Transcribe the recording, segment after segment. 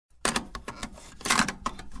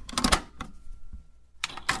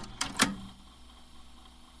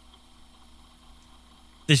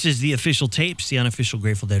This is the Official Tapes, the unofficial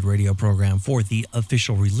Grateful Dead radio program for the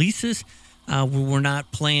official releases. We're not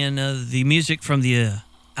playing the music from the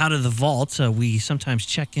out of the vault. We sometimes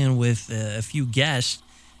check in with a few guests.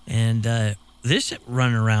 And this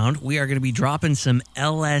run around, we are going to be dropping some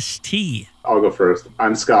LST. I'll go first.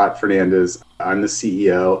 I'm Scott Fernandez. I'm the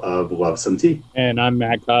CEO of Love Some Tea. And I'm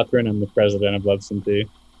Matt Cothran. I'm the president of Love Some Tea.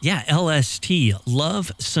 Yeah, LST,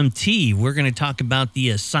 Love Some Tea. We're going to talk about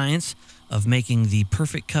the science of making the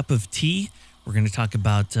perfect cup of tea. We're going to talk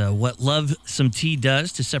about what Love Some Tea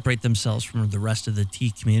does to separate themselves from the rest of the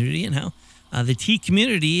tea community, and how the tea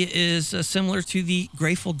community is similar to the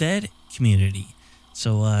Grateful Dead community.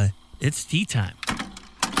 So it's tea time.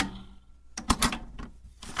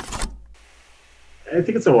 I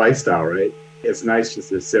think it's a lifestyle, right? It's nice just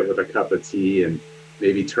to sit with a cup of tea and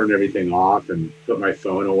maybe turn everything off and put my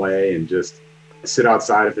phone away and just sit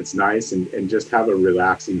outside if it's nice and just have a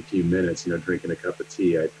relaxing few minutes, drinking a cup of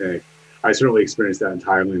tea. I think I certainly experienced that in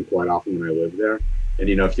Thailand quite often when I lived there. And,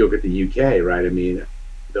 if you look at the UK, right, I mean,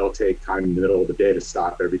 they'll take time in the middle of the day to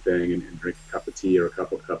stop everything and drink a cup of tea or a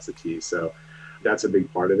couple of cups of tea. So that's a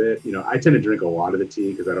big part of it. I tend to drink a lot of the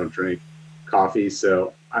tea because I don't drink coffee.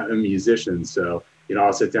 So I'm a musician. So,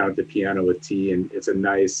 I'll sit down at the piano with tea, and it's a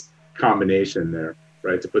nice combination there,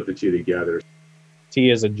 right, to put the two together. Tea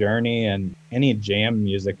is a journey, and any jam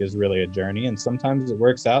music is really a journey. And sometimes it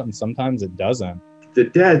works out and sometimes it doesn't. The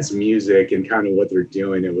Dead's music and kind of what they're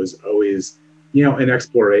doing, it was always, an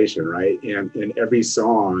exploration, right? And every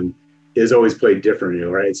song is always played differently,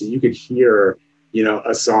 right? So you could hear,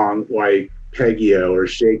 a song like Peggy-O or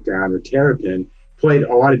Shakedown or Terrapin played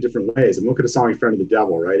a lot of different ways. And look at a song in Friend of the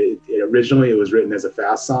Devil, right? Originally it was written as a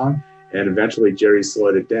fast song, and eventually Jerry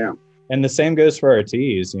slowed it down. And the same goes for our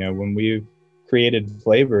teas. When we've created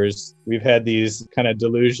flavors, we've had these kind of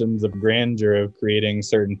delusions of grandeur of creating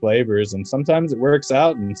certain flavors, and sometimes it works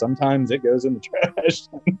out and sometimes it goes in the trash.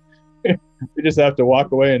 We just have to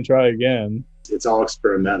walk away and try again. It's all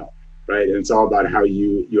experimental, right? And it's all about how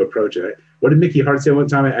you approach it. What did Mickey Hart say one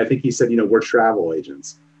time? I think he said, we're travel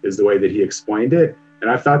agents, is the way that he explained it. And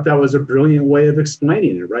I thought that was a brilliant way of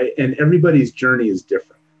explaining it, right? And everybody's journey is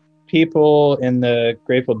different. People in the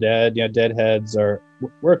Grateful Dead, Deadheads,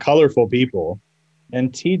 we're colorful people.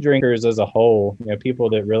 And tea drinkers as a whole, people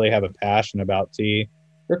that really have a passion about tea,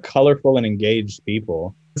 they're colorful and engaged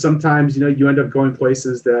people. Sometimes, you end up going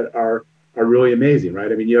places that are really amazing, right?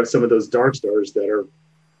 I mean, you have some of those dark stars that are,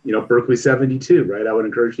 Berkeley 72, right? I would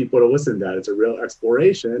encourage people to listen to that. It's a real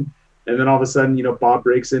exploration. And then all of a sudden, Bob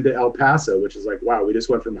breaks into El Paso, which is like, wow, we just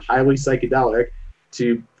went from highly psychedelic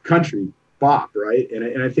to country bop, right?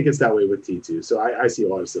 And I think it's that way with tea too. So I see a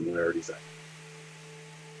lot of similarities.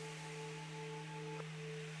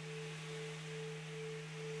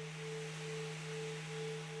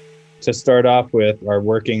 To start off with, our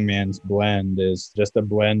Working Man's Blend is just a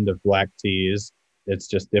blend of black teas. It's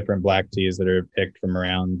just different black teas that are picked from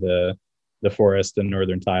around the forest in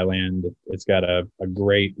northern Thailand. It's got a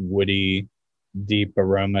great woody, deep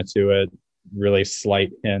aroma to it, really slight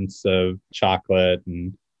hints of chocolate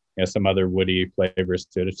and some other woody flavors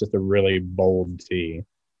to it. It's just a really bold tea.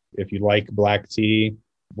 If you like black tea,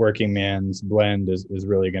 Working Man's Blend is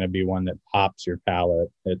really going to be one that pops your palate.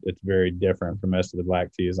 It's very different from most of the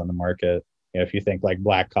black teas on the market. If you think like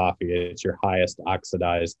black coffee, it's your highest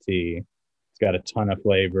oxidized tea. It's got a ton of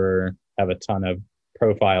flavor, have a ton of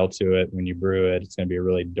profile to it. When you brew it, it's going to be a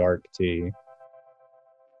really dark tea.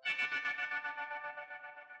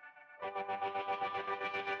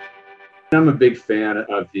 I'm a big fan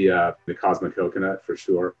of the Cosmic Coconut for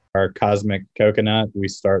sure. Our Cosmic Coconut, we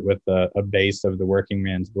start with a base of the Working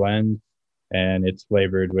Man's Blend, and it's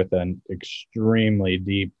flavored with an extremely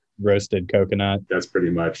deep roasted coconut. That's pretty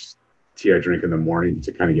much tea I drink in the morning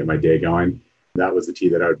to kind of get my day going. That was the tea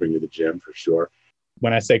that I would bring to the gym for sure.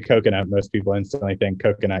 When I say coconut, most people instantly think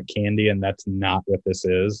coconut candy, and that's not what this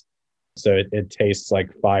is. So it tastes like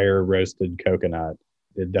fire roasted coconut.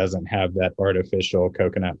 It doesn't have that artificial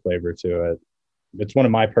coconut flavor to it. It's one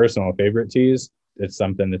of my personal favorite teas. It's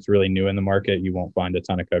something that's really new in the market. You won't find a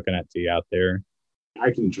ton of coconut tea out there.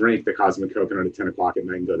 I can drink the Cosmic Coconut at 10 o'clock at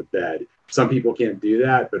night and go to bed. Some people can't do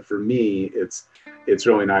that, but for me, it's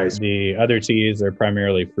really nice. The other teas are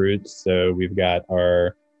primarily fruits. So we've got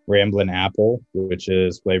our Ramblin' Apple, which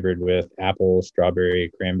is flavored with apple,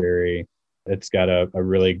 strawberry, cranberry. It's got a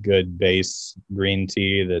really good base green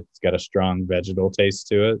tea that's got a strong vegetal taste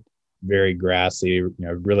to it. Very grassy,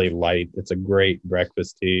 really light. It's a great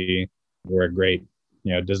breakfast tea or a great,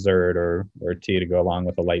 dessert or tea to go along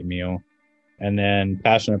with a light meal. And then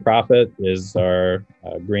Passionate Prophet is our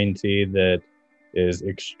green tea that is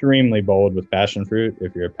extremely bold with passion fruit.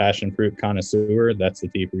 If you're a passion fruit connoisseur, that's the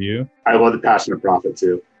tea for you. I love the Passion of Prophet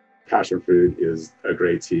too. Passion fruit is a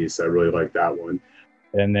great tea, so I really like that one.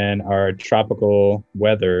 And then our tropical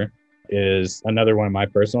weather is another one of my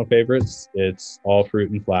personal favorites. It's all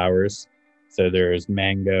fruit and flowers. So there's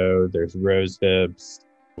mango, there's rose hips,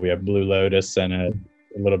 we have blue lotus in it,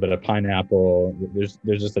 a little bit of pineapple. There's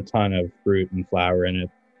just a ton of fruit and flower in it.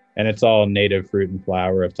 And it's all native fruit and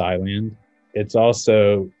flower of Thailand. It's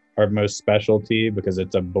also our most special tea because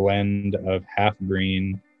it's a blend of half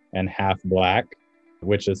green and half black,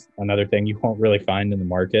 which is another thing you won't really find in the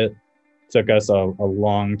market. Took us a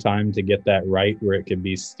long time to get that right, where it could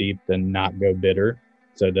be steeped and not go bitter.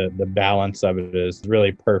 So the balance of it is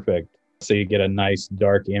really perfect. So you get a nice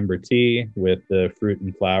dark amber tea with the fruit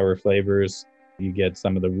and flower flavors. You get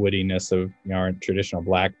some of the woodiness of our traditional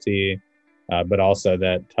black tea, but also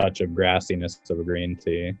that touch of grassiness of a green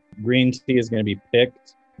tea. Green tea is going to be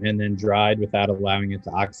picked and then dried without allowing it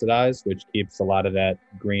to oxidize, which keeps a lot of that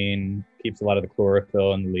green, keeps a lot of the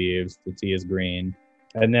chlorophyll in the leaves. The tea is green.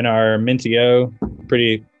 And then our Mintio,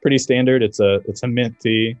 pretty standard. It's a mint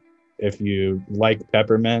tea. If you like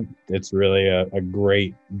peppermint, it's really a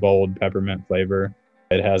great bold peppermint flavor.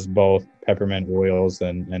 It has both peppermint oils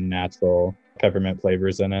and natural peppermint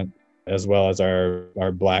flavors in it, as well as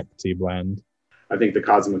our black tea blend. I think the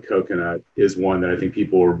Cosmic Coconut is one that I think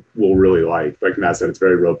people will really like. Like Matt said, it's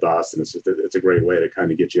very robust, and it's a great way to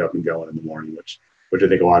kind of get you up and going in the morning, which I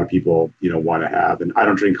think a lot of people want to have. And I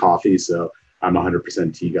don't drink coffee, so I'm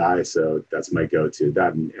 100% tea guy, so that's my go-to.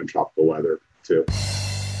 That and tropical weather too.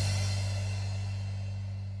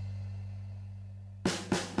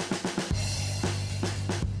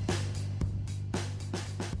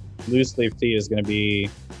 Loose leaf tea is going to be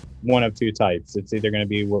one of two types. It's either going to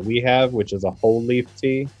be what we have, which is a whole leaf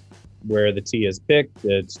tea, where the tea is picked,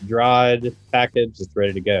 it's dried, packaged, it's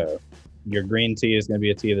ready to go. Your green tea is going to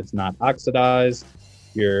be a tea that's not oxidized.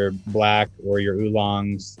 Your black or your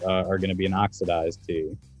oolongs are going to be an oxidized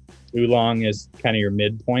tea. Oolong is kind of your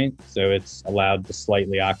midpoint, so it's allowed to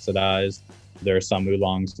slightly oxidize. There are some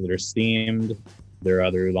oolongs that are steamed. There are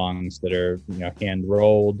other oolongs that are hand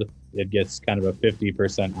rolled. It gets kind of a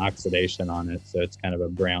 50% oxidation on it, so it's kind of a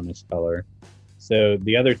brownish color. So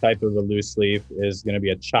the other type of a loose leaf is going to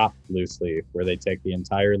be a chopped loose leaf, where they take the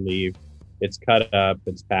entire leaf, it's cut up,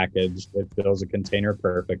 it's packaged, it fills a container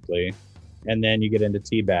perfectly, and then you get into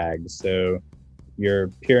tea bags. So your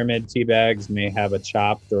pyramid tea bags may have a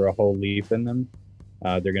chopped or a whole leaf in them.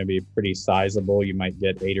 They're going to be pretty sizable. You might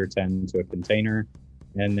get 8 or 10 to a container.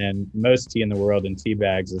 And then most tea in the world in tea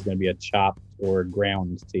bags is going to be a chopped or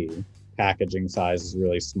ground tea. Packaging size is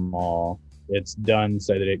really small. It's done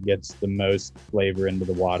so that it gets the most flavor into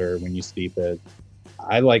the water when you steep it.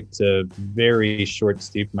 I like to very short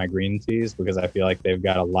steep my green teas because I feel like they've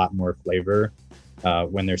got a lot more flavor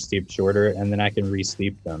when they're steeped shorter, and then I can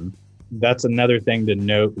re-steep them. That's another thing to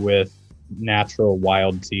note with natural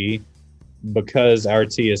wild tea. Because our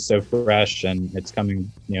tea is so fresh and it's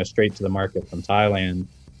coming straight to the market from Thailand,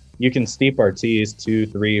 you can steep our teas 2,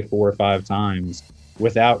 3, 4, 5 times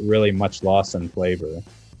without really much loss in flavor.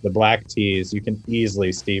 The black teas, you can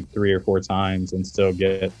easily steep 3 or 4 times and still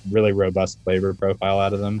get really robust flavor profile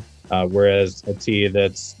out of them. Whereas a tea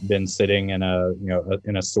that's been sitting in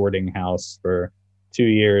a sorting house for 2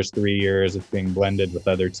 years, 3 years, it's being blended with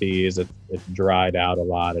other teas, it's dried out a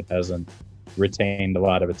lot, it hasn't retained a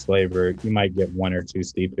lot of its flavor, you might get 1 or 2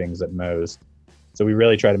 steepings at most. So we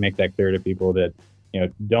really try to make that clear to people that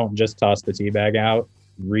don't just toss the tea bag out,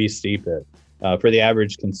 re-steep it. For the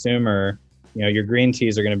average consumer, your green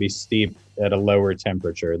teas are going to be steeped at a lower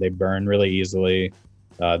temperature. They burn really easily.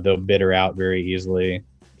 They'll bitter out very easily.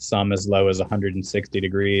 Some as low as 160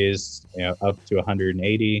 degrees, up to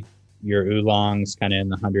 180. Your oolongs kind of in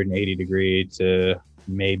the 180 degree to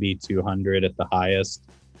maybe 200 at the highest.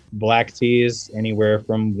 Black teas anywhere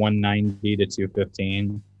from 190 to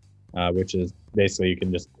 215, which is basically you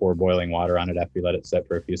can just pour boiling water on it after you let it sit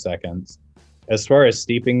for a few seconds. As far as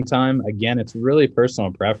steeping time, again, it's really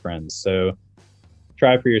personal preference. So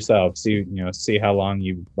try for yourself. See how long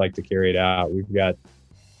you like to carry it out. We've got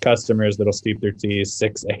customers that'll steep their teas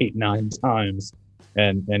 6, 8, 9 times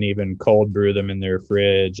and even cold brew them in their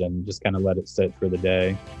fridge and just kind of let it sit for the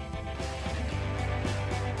day.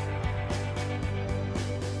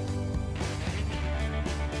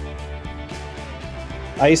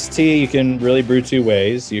 Iced tea, you can really brew 2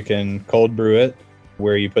 ways. You can cold brew it,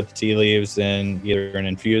 where you put the tea leaves in either an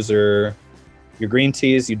infuser. Your green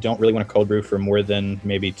teas, you don't really want to cold brew for more than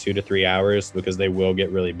maybe 2 to 3 hours because they will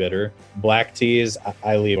get really bitter. Black teas,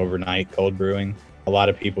 I leave overnight cold brewing. A lot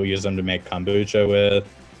of people use them to make kombucha with.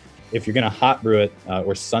 If you're going to hot brew it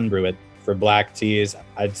or sun brew it for black teas,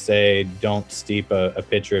 I'd say don't steep a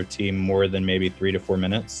pitcher of tea more than maybe 3 to 4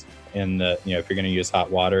 minutes. If you're going to use hot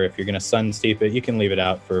water, if you're going to sun steep it, you can leave it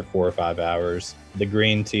out for 4 or 5 hours. The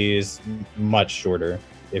green teas, much shorter.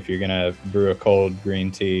 If you're going to brew a cold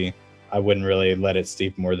green tea, I wouldn't really let it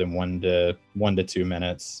steep more than 1 to 2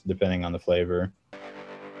 minutes, depending on the flavor.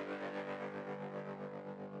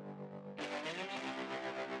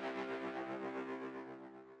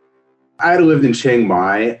 I had lived in Chiang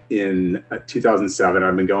Mai in 2007.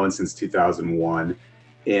 I've been going since 2001.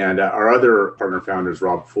 And our other partner founder is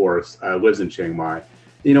Rob Force, lives in Chiang Mai.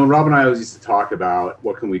 Rob and I always used to talk about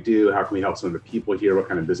what can we do? How can we help some of the people here? What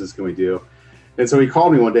kind of business can we do? And so he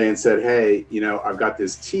called me one day and said, hey, I've got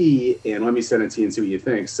this tea and let me send it to you and see what you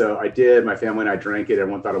think. So I did. My family and I drank it.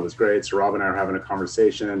 Everyone thought it was great. So Rob and I are having a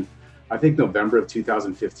conversation, I think November of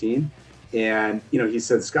 2015. And, he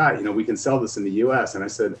said, Scott, we can sell this in the US. And I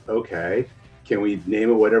said, okay, can we name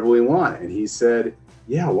it whatever we want? And he said,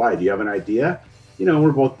 yeah, why? Do you have an idea?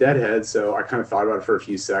 We're both deadheads. So I kind of thought about it for a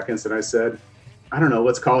few seconds. And I said, I don't know,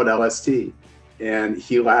 let's call it LST. And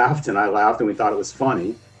he laughed and I laughed and we thought it was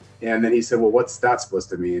funny. And then he said, well, what's that supposed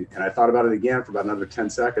to mean? And I thought about it again for about another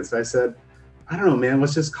 10 seconds. I said, I don't know, man,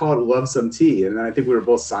 let's just call it Love Some Tea. And then I think we were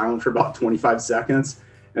both silent for about 25 seconds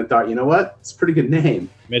and thought, you know what? It's a pretty good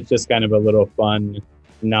name. It's just kind of a little fun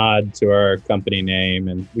nod to our company name.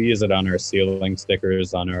 And we use it on our sealing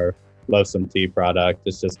stickers on our Love Some Tea product.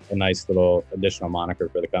 It's just a nice little additional moniker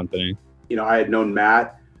for the company. I had known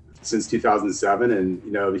Matt since 2007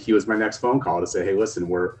 and, he was my next phone call to say, hey, listen,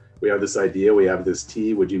 we have this idea, we have this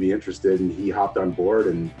tea, would you be interested? And he hopped on board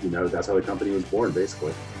and, that's how the company was born,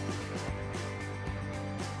 basically.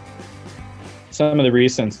 Some of the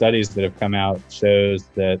recent studies that have come out shows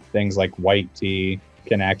that things like white tea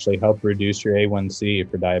can actually help reduce your A1C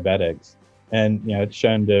for diabetics. And, it's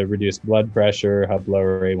shown to reduce blood pressure, help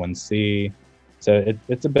lower A1C. So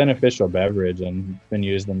it's a beneficial beverage and been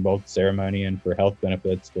used in both ceremony and for health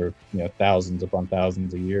benefits for, thousands upon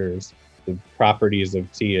thousands of years. The properties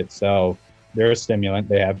of tea itself, they're a stimulant,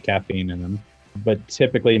 they have caffeine in them, but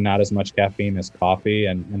typically not as much caffeine as coffee.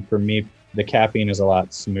 And for me, the caffeine is a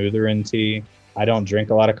lot smoother in tea. I don't drink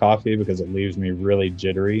a lot of coffee because it leaves me really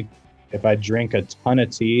jittery. If I drink a ton of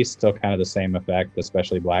tea, still kind of the same effect,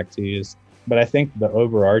 especially black teas. But I think the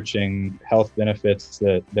overarching health benefits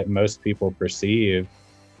that most people perceive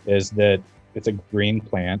is that it's a green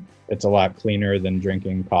plant. It's a lot cleaner than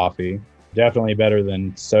drinking coffee. Definitely better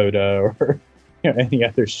than soda or any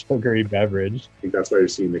other sugary beverage. I think that's why you're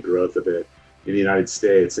seeing the growth of it in the United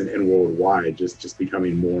States and worldwide, just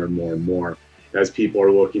becoming more and more and more as people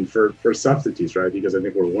are looking for substitutes, right? Because I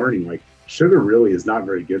think we're learning like sugar really is not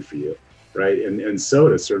very good for you, right? And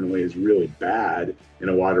soda certainly is really bad in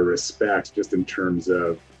a lot of respects, just in terms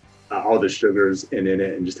of all the sugars in it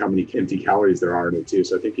and just how many empty calories there are in it too.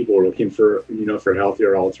 So I think people are looking for, for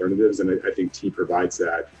healthier alternatives. And I think tea provides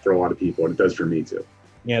that for a lot of people, and it does for me too.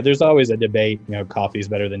 Yeah, there's always a debate, coffee's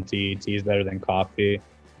better than tea, tea's better than coffee.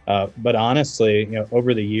 But honestly,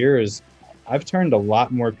 over the years, I've turned a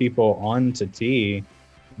lot more people on to tea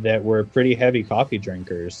that were pretty heavy coffee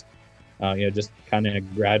drinkers. Just kind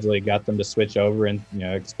of gradually got them to switch over and,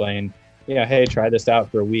 explain, hey, try this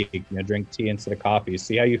out for a week, drink tea instead of coffee,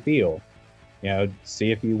 see how you feel.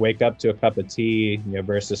 See if you wake up to a cup of tea,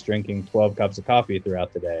 versus drinking 12 cups of coffee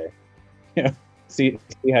throughout the day. See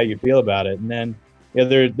how you feel about it. And then,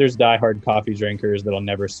 there's diehard coffee drinkers that'll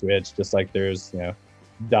never switch, just like there's,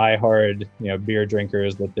 diehard, beer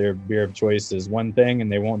drinkers that their beer of choice is one thing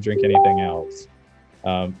and they won't drink anything else.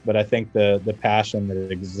 But I think the passion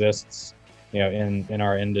that exists, in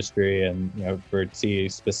our industry and, for tea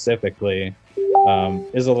specifically,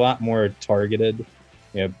 is a lot more targeted.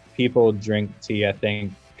 People drink tea, I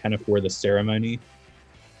think, kind of for the ceremony.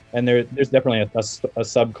 And there's definitely a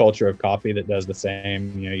subculture of coffee that does the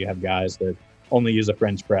same. You have guys that only use a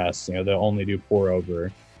French press, they'll only do pour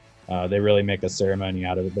over. They really make a ceremony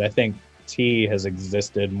out of it. But I think tea has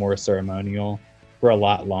existed more ceremonial for a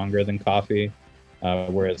lot longer than coffee,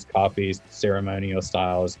 whereas coffee's ceremonial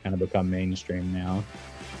style has kind of become mainstream now.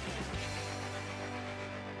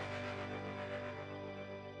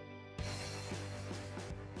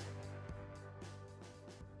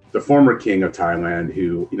 The former king of Thailand,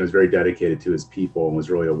 who is very dedicated to his people and was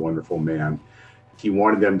really a wonderful man, he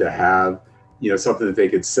wanted them to have something that they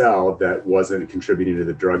could sell that wasn't contributing to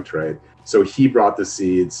the drug trade. So he brought the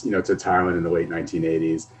seeds, to Thailand in the late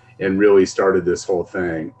 1980s and really started this whole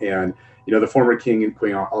thing. And, the former king and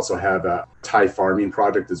queen also have a Thai farming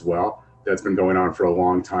project as well that's been going on for a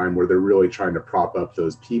long time, where they're really trying to prop up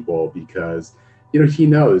those people because he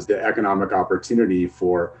knows the economic opportunity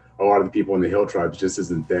for a lot of the people in the hill tribes just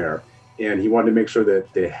isn't there. And he wanted to make sure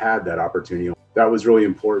that they had that opportunity. That was really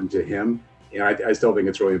important to him. And I still think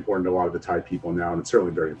it's really important to a lot of the Thai people now, and it's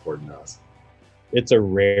certainly very important to us. It's a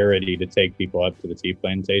rarity to take people up to the tea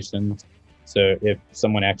plantations. So if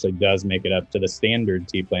someone actually does make it up to the standard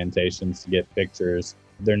tea plantations to get pictures,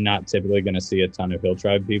 they're not typically going to see a ton of hill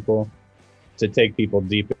tribe people. To take people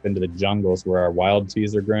deep into the jungles where our wild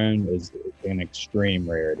teas are grown is an extreme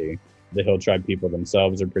rarity. The hill tribe people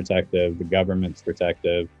themselves are protective. The government's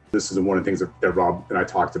protective. This is one of the things that Rob and I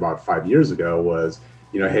talked about 5 years ago was,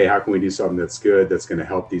 hey, how can we do something that's good, that's going to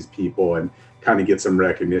help these people and kind of get some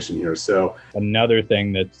recognition here. So another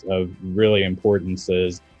thing that's of really importance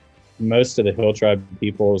is most of the hill tribe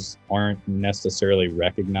peoples aren't necessarily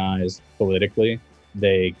recognized politically.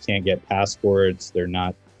 They can't get passports. They're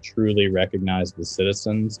not truly recognized as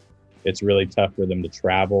citizens. It's really tough for them to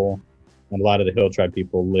travel. And a lot of the hill tribe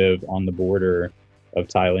people live on the border of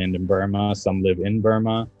Thailand and Burma. Some live in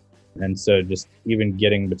Burma. And so just even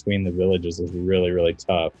getting between the villages is really, really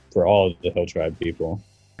tough for all of the hill tribe people.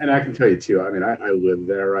 And I can tell you too, I live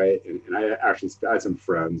there, right? And I actually had some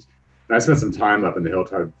friends, and I spent some time up in the hill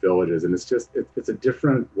tribe villages, and it's a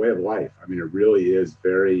different way of life. It really is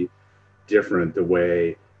very different, the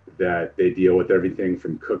way that they deal with everything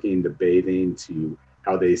from cooking to bathing to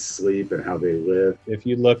how they sleep and how they live. If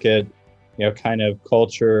you look at, kind of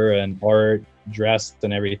culture and art, dress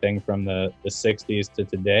and everything from the 60s to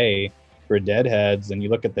today for Deadheads, and you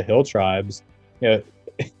look at the hill tribes,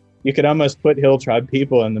 you could almost put hill tribe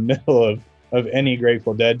people in the middle of any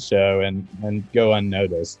Grateful Dead show and go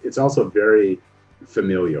unnoticed. It's also very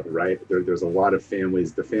familial, right? There's a lot of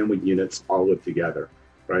families, the family units all live together,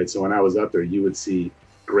 right? So when I was up there, you would see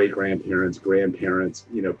great-grandparents, grandparents,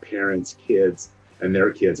 parents, kids, and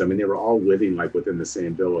their kids. They were all living like within the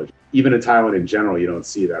same village. Even in Thailand in general, you don't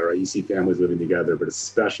see that, right? You see families living together, but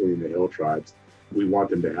especially in the hill tribes, we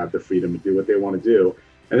want them to have the freedom to do what they want to do.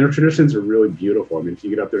 And their traditions are really beautiful. If you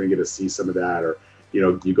get up there and get to see some of that, or,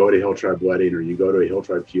 you go to a hill tribe wedding or you go to a hill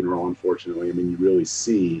tribe funeral, unfortunately, you really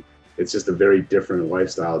see it's just a very different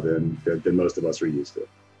lifestyle than most of us are used to.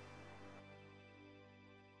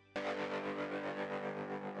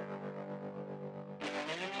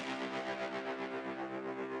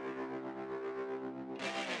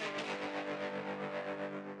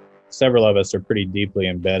 Several of us are pretty deeply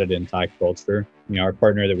embedded in Thai culture. Our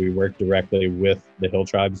partner that we work directly with the hill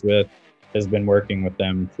tribes with has been working with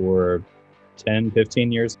them for 10,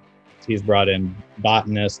 15 years. He's brought in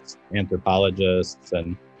botanists, anthropologists,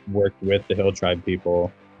 and worked with the hill tribe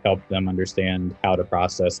people, helped them understand how to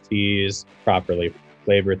process teas, properly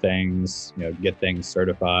flavor things, get things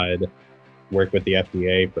certified, work with the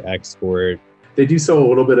FDA for export. They do sell a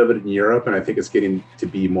little bit of it in Europe, and I think it's getting to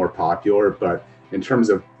be more popular, but in terms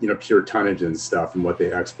of pure tonnage and stuff and what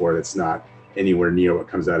they export, it's not anywhere near what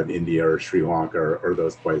comes out of India or Sri Lanka or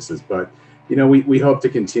those places. But we hope to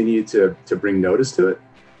continue to bring notice to it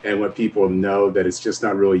and let people know that it's just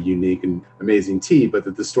not really unique and amazing tea, but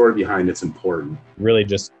that the story behind it's important. Really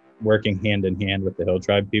just working hand in hand with the hill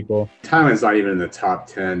tribe people. Thailand's not even in the top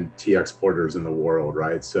 10 tea exporters in the world,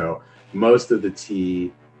 right? So most of the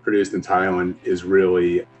tea produced in Thailand is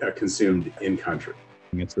really consumed in country.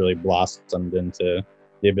 It's really blossomed into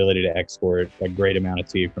the ability to export a great amount of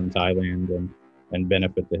tea from Thailand and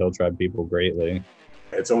benefit the hill tribe people greatly.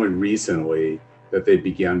 It's only recently that they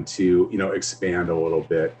began to, expand a little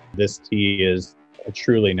bit. This tea is a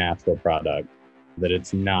truly natural product, that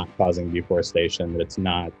it's not causing deforestation, that it's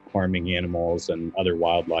not harming animals and other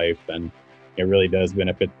wildlife, and it really does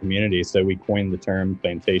benefit the community. So we coined the term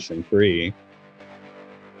plantation free.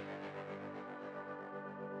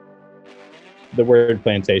 The word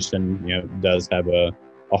plantation, does have a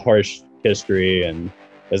harsh history and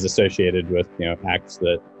is associated with, acts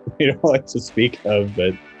that we don't like to speak of,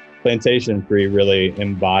 but plantation free really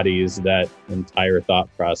embodies that entire thought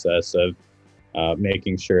process of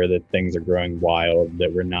making sure that things are growing wild,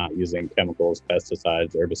 that we're not using chemicals,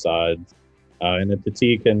 pesticides, herbicides, and that the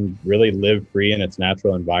tea can really live free in its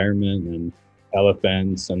natural environment, and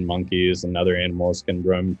elephants and monkeys and other animals can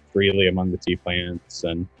roam freely among the tea plants.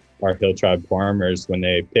 And our hill tribe farmers, when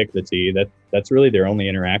they pick the tea, that's really their only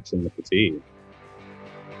interaction with the tea.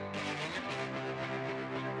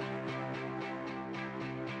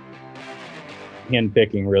 Hand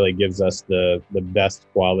picking really gives us the best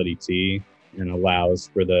quality tea and allows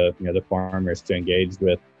for the farmers to engage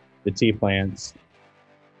with the tea plants.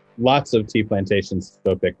 Lots of tea plantations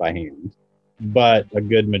still pick by hand, but a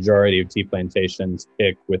good majority of tea plantations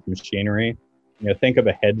pick with machinery. Think of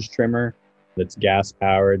a hedge trimmer. that's gas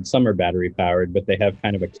powered. Some are battery powered, but they have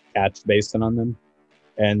kind of a catch basin on them.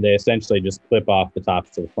 And they essentially just clip off the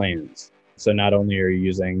tops of the plants. So not only are you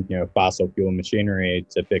using, fossil fuel machinery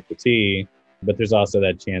to pick the tea, but there's also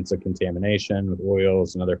that chance of contamination with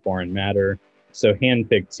oils and other foreign matter. So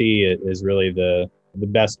hand-picked tea is really the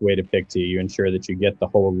best way to pick tea. You ensure that you get the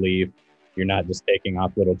whole leaf. You're not just taking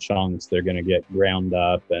off little chunks. They're going to get ground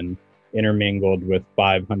up and intermingled with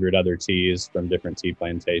 500 other teas from different tea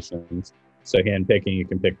plantations. So hand-picking, you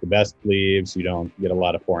can pick the best leaves. You don't get a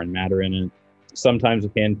lot of foreign matter in it. Sometimes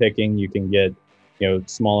with hand-picking, you can get,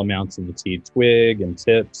 small amounts of the tea twig and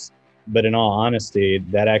tips. But in all honesty,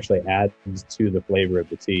 that actually adds to the flavor of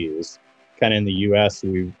the teas. Kind of in the US,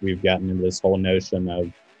 we've gotten into this whole notion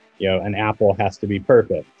of, an apple has to be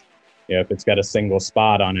perfect. If it's got a single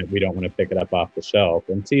spot on it, we don't want to pick it up off the shelf.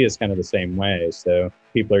 And tea is kind of the same way. So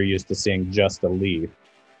people are used to seeing just a leaf.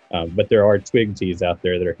 But there are twig teas out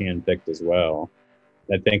there that are hand-picked as well.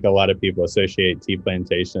 I think a lot of people associate tea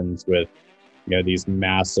plantations with, these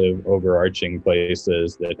massive overarching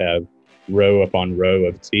places that have row upon row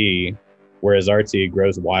of tea, whereas our tea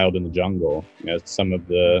grows wild in the jungle. Some of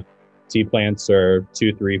the tea plants are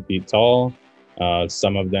 2-3 feet tall.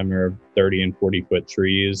 Some of them are 30 and 40 foot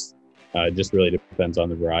trees. It just really depends on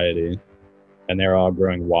the variety. And they're all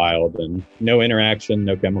growing wild and no interaction,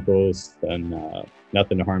 no chemicals, and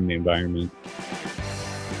nothing to harm the environment.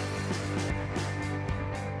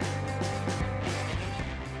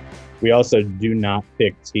 We also do not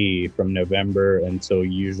pick tea from November until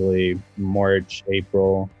usually March,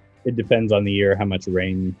 April. It depends on the year, how much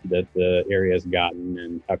rain that the area has gotten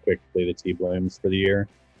and how quickly the tea blooms for the year.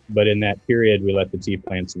 But in that period, we let the tea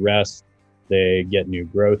plants rest. They get new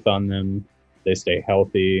growth on them. They stay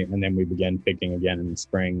healthy. And then we begin picking again in the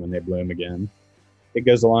spring when they bloom again. It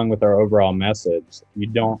goes along with our overall message. You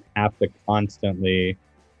don't have to constantly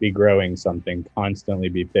be growing something, constantly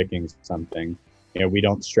be picking something. We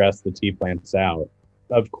don't stress the tea plants out.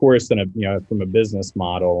 Of course, from a business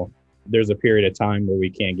model, there's a period of time where we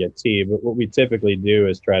can't get tea, but what we typically do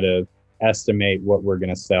is try to estimate what we're going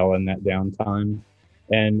to sell in that downtime.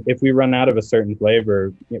 And if we run out of a certain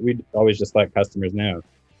flavor, we always just let customers know,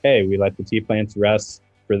 hey, we let the tea plants rest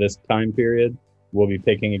for this time period. We'll be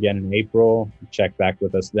picking again in April. Check back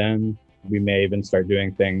with us then. We may even start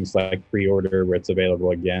doing things like pre-order where it's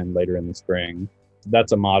available again later in the spring.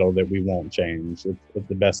 That's a model that we won't change. It's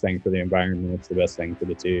the best thing for the environment. It's the best thing for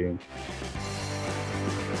the tea.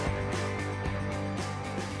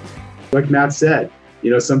 Like Matt said,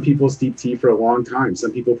 some people steep tea for a long time.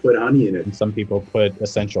 Some people put honey in it. And some people put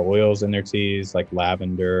essential oils in their teas like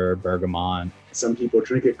lavender, bergamot. Some people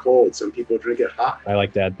drink it cold. Some people drink it hot. I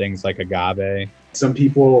like to add things like agave. Some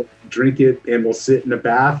people drink it and will sit in a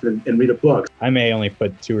bath and read a book. I may only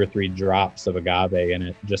put 2 or 3 drops of agave in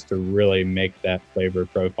it just to really make that flavor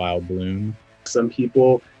profile bloom. Some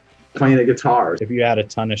people playing a guitar. If you add a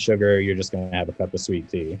ton of sugar, you're just going to have a cup of sweet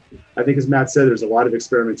tea. I think, as Matt said, there's a lot of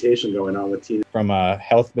experimentation going on with tea. From a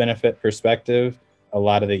health benefit perspective, a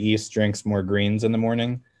lot of the East drinks more greens in the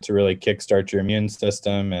morning to really kickstart your immune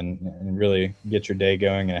system and really get your day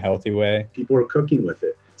going in a healthy way. People are cooking with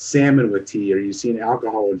it. Salmon with tea, or you've seen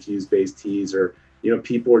alcohol-infused based teas, or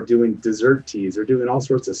people are doing dessert teas. They're doing all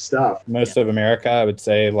sorts of stuff. Most of America, I would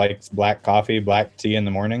say, likes black coffee, black tea in the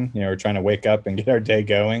morning. We're trying to wake up and get our day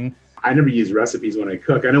going. I never use recipes when I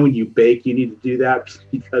cook. I know when you bake, you need to do that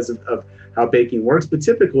because of how baking works. But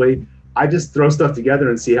typically, I just throw stuff together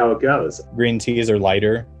and see how it goes. Green teas are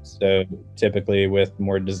lighter, so typically with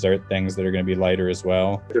more dessert things that are going to be lighter as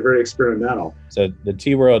well. They're very experimental. So the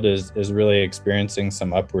tea world is really experiencing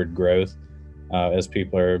some upward growth as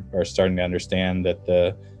people are starting to understand that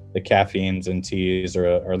the caffeines in teas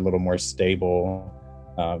are a little more stable.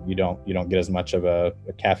 You don't get as much of a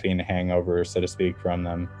caffeine hangover, so to speak, from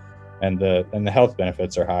them. And the health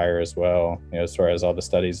benefits are higher as well, as far as all the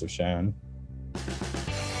studies have shown.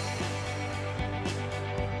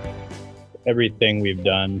 Everything we've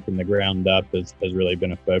done from the ground up has really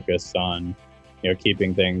been a focus on,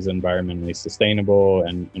 keeping things environmentally sustainable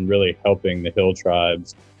and really helping the hill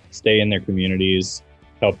tribes stay in their communities,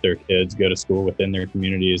 help their kids go to school within their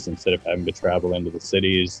communities instead of having to travel into the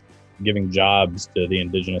cities, giving jobs to the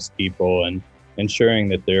indigenous people and ensuring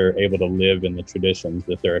that they're able to live in the traditions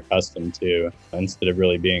that they're accustomed to instead of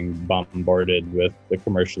really being bombarded with the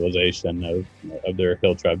commercialization of their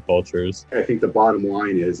hill tribe cultures. I think the bottom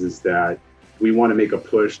line is that we want to make a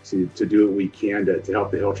push to do what we can to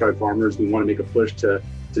help the hill tribe farmers. We want to make a push to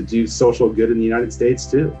do social good in the United States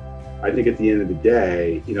too. I think at the end of the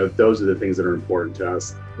day, those are the things that are important to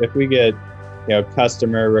us. If we get,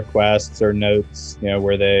 customer requests or notes,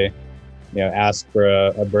 where they ask for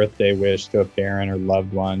a birthday wish to a parent or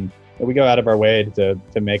loved one. And we go out of our way to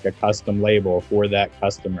make a custom label for that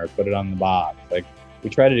customer, put it on the box. Like, we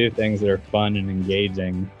try to do things that are fun and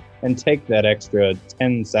engaging and take that extra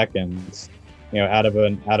 10 seconds, out of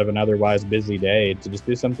an otherwise busy day to just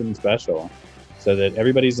do something special so that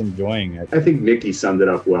everybody's enjoying it. I think Mickey summed it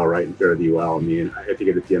up well, right? And Fare Thee Well. I mean, I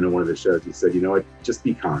think at the end of one of the shows, he said, just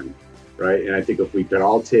be kind, right? And I think if we could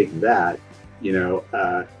all take that,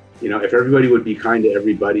 if everybody would be kind to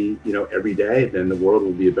everybody, every day, then the world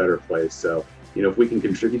will be a better place. So, if we can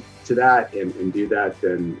contribute to that and do that,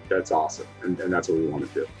 then that's awesome. And that's what we want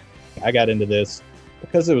to do. I got into this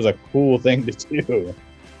because it was a cool thing to do.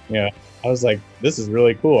 I was like, this is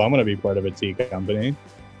really cool. I'm going to be part of a tea company.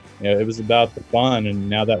 It was about the fun, and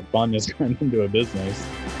now that fun has turned into a business.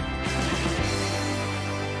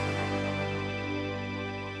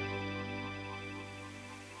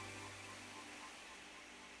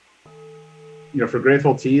 For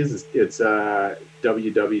Grateful Teas, it's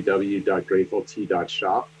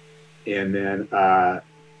www.gratefultea.shop. And then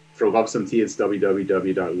for Love Some Tea, it's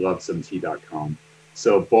www.lovesometea.com.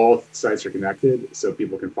 So both sites are connected, so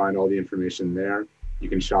people can find all the information there. You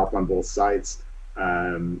can shop on both sites.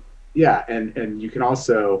 And you can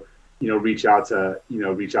also, reach out to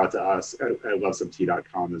us at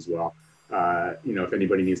lovesometea.com as well. If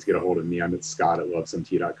anybody needs to get a hold of me, I'm at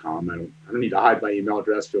scott@lovesometea.com. I don't need to hide my email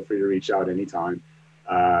address. Feel free to reach out anytime.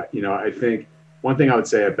 I think one thing I would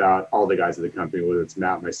say about all the guys at the company, whether it's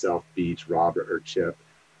Matt, myself, Beach, Robert, or Chip,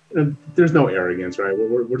 there's no arrogance, right?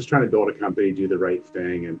 We're just trying to build a company, do the right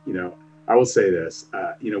thing. And, I will say this,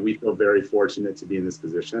 we feel very fortunate to be in this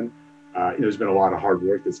position. There's been a lot of hard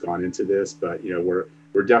work that's gone into this, but, we're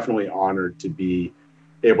definitely honored to be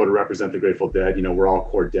able to represent the Grateful Dead. We're all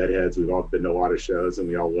core Deadheads. We've all been to a lot of shows and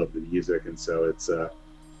we all love the music. And so it's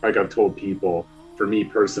like I've told people, for me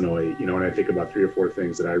personally, when I think about 3 or 4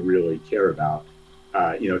 things that I really care about,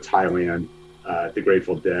 Thailand, the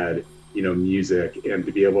Grateful Dead, music, and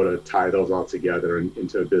to be able to tie those all together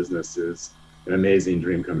into a business is an amazing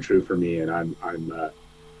dream come true for me. And I'm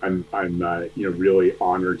really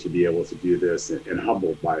honored to be able to do this and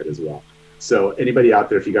humbled by it as well. So anybody out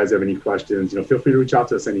there, if you guys have any questions, feel free to reach out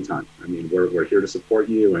to us anytime. I mean, we're here to support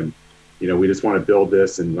you, and, we just want to build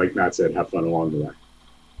this. And like Matt said, have fun along the way.